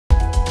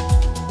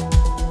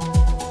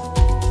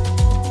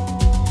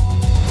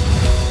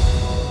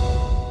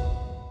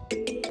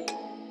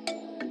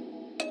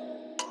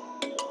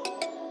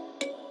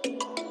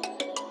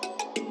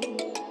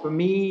For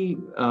me,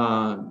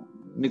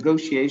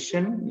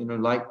 negotiation,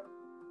 like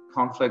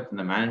conflict and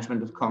the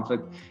management of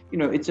conflict,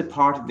 it's a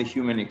part of the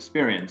human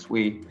experience.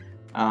 We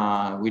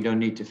don't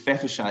need to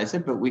fetishize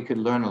it, but we could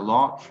learn a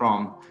lot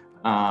from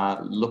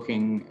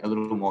looking a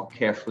little more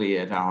carefully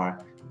at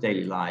our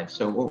daily lives.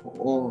 So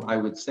all I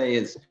would say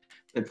is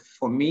that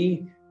for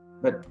me,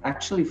 but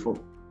actually for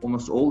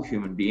almost all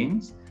human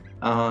beings,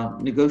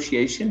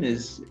 negotiation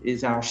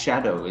is our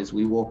shadow as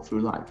we walk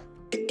through life.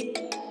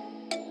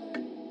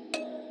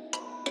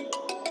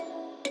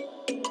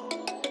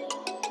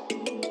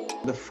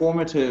 The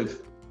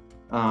formative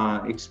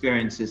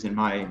experiences in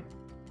my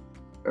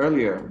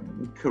earlier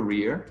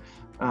career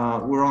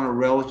were on a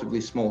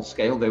relatively small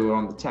scale. They were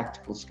on the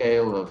tactical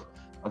scale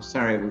of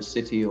Sarajevo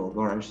City or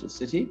Gorazde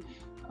City,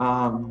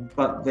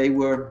 but they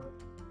were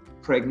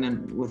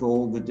pregnant with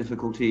all the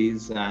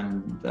difficulties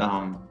and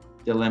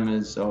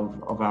dilemmas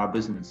of our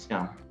business.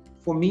 Yeah.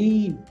 For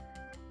me,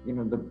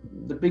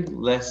 the big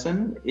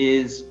lesson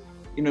is,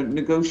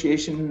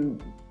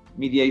 negotiation,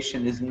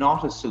 mediation is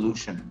not a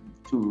solution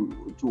to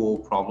all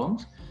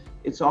problems.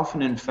 It's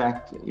often, in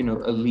fact,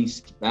 a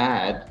least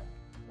bad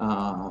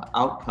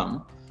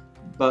outcome,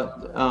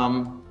 but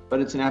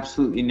it's an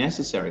absolutely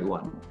necessary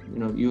one.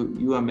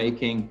 You are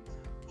making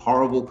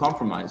horrible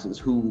compromises.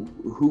 Who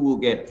will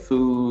get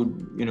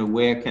food?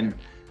 Where can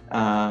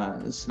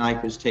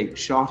snipers take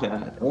shot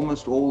at?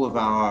 Almost all of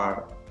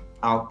our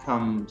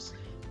outcomes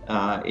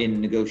in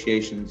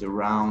negotiations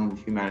around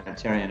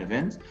humanitarian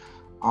events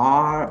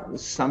are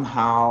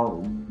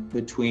somehow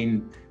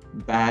between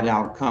bad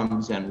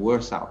outcomes and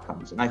worse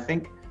outcomes. And I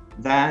think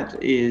that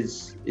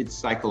it's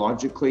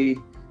psychologically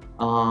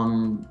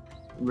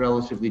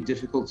relatively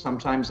difficult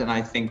sometimes, and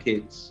I think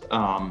it's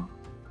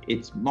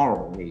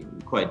morally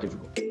quite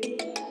difficult.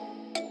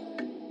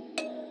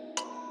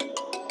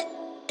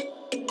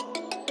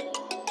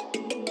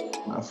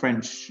 A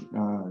French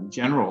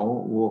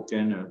general walked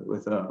in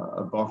with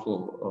a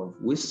bottle of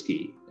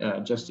whiskey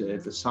just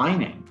at the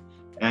signing,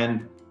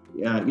 and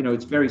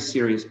it's very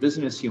serious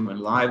business, human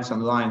lives on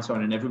the line, and so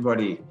on, and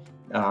everybody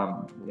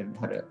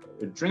had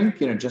a drink,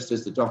 just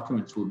as the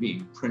documents were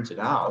being printed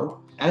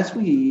out. As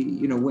we,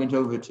 went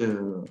over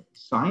to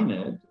sign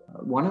it,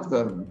 one of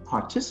the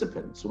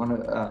participants, one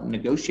of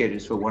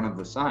negotiators for one of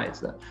the sides,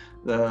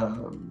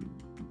 the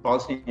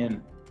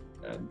Bosnian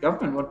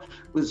government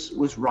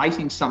was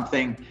writing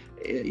something,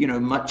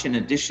 much in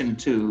addition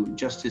to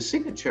just his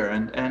signature,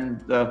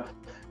 and the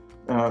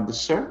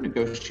Serb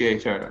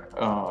negotiator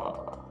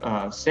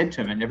said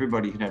to him, and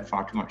everybody had had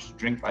far too much to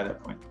drink by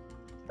that point,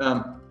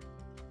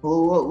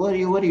 well, what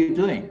are you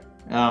doing?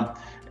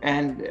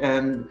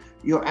 And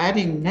you're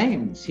adding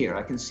names here.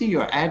 I can see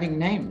you're adding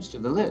names to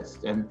the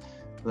list. And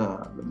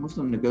the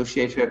Muslim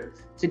negotiator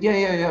said,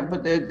 yeah,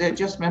 but they're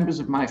just members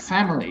of my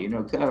family,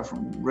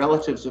 from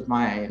relatives of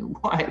my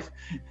wife.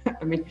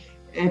 I mean,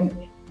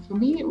 and for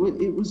me,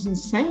 it was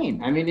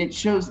insane. I mean, it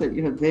shows that,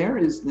 there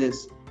is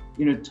this,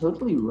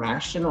 totally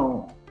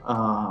rational,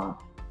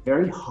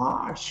 very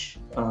harsh,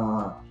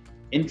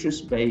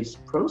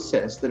 interest-based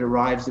process that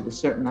arrives at a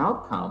certain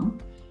outcome.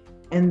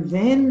 And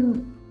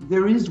then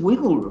there is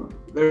wiggle room.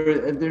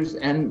 There's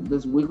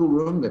wiggle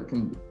room that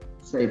can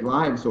save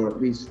lives, or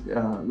at least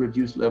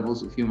reduce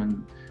levels of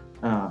human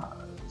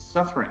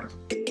suffering.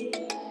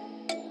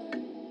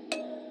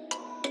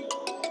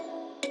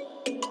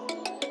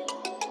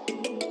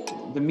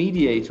 The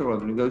mediator or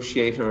the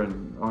negotiator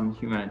on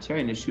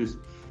humanitarian issues,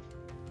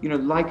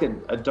 like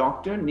a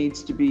doctor,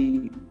 needs to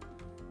be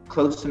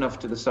close enough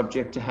to the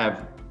subject to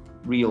have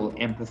real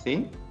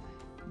empathy,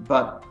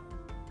 but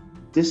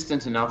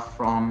distant enough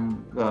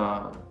from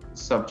the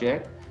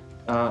subject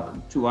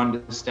to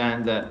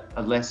understand that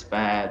a less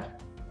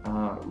bad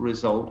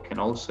result can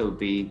also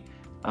be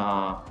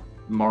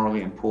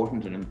morally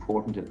important and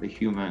important at the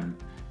human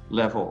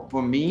level.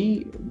 For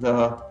me,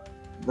 the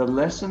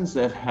lessons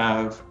that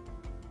have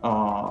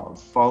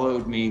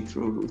followed me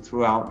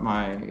throughout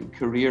my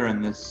career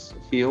in this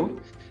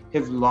field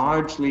have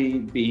largely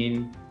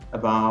been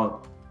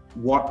about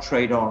what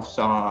trade-offs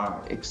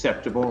are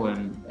acceptable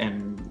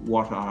and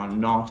what are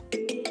not.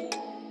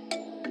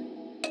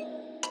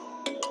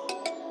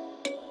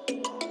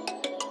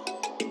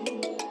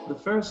 The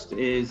first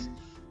is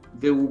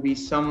there will be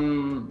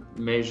some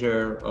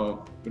measure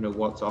of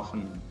what's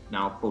often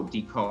now called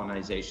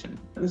decolonization.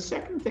 The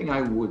second thing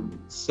I would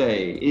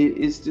say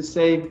is to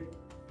say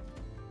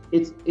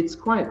it's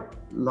quite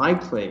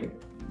likely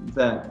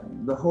that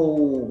the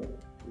whole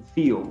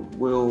field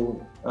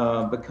will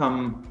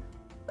become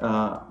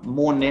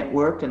more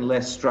networked and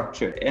less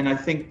structured. And I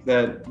think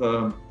that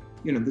the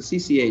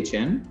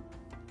CCHN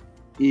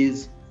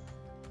is,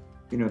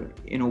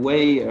 in a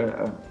way,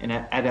 an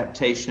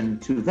adaptation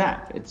to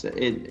that.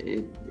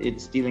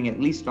 It's dealing, at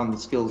least on the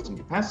skills and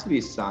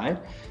capacities side,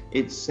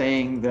 it's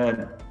saying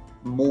that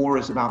more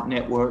is about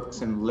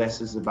networks and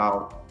less is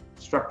about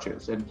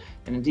structures. And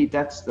indeed,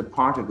 that's the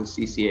part of the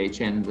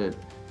CCHN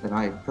that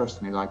I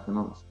personally like the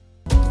most.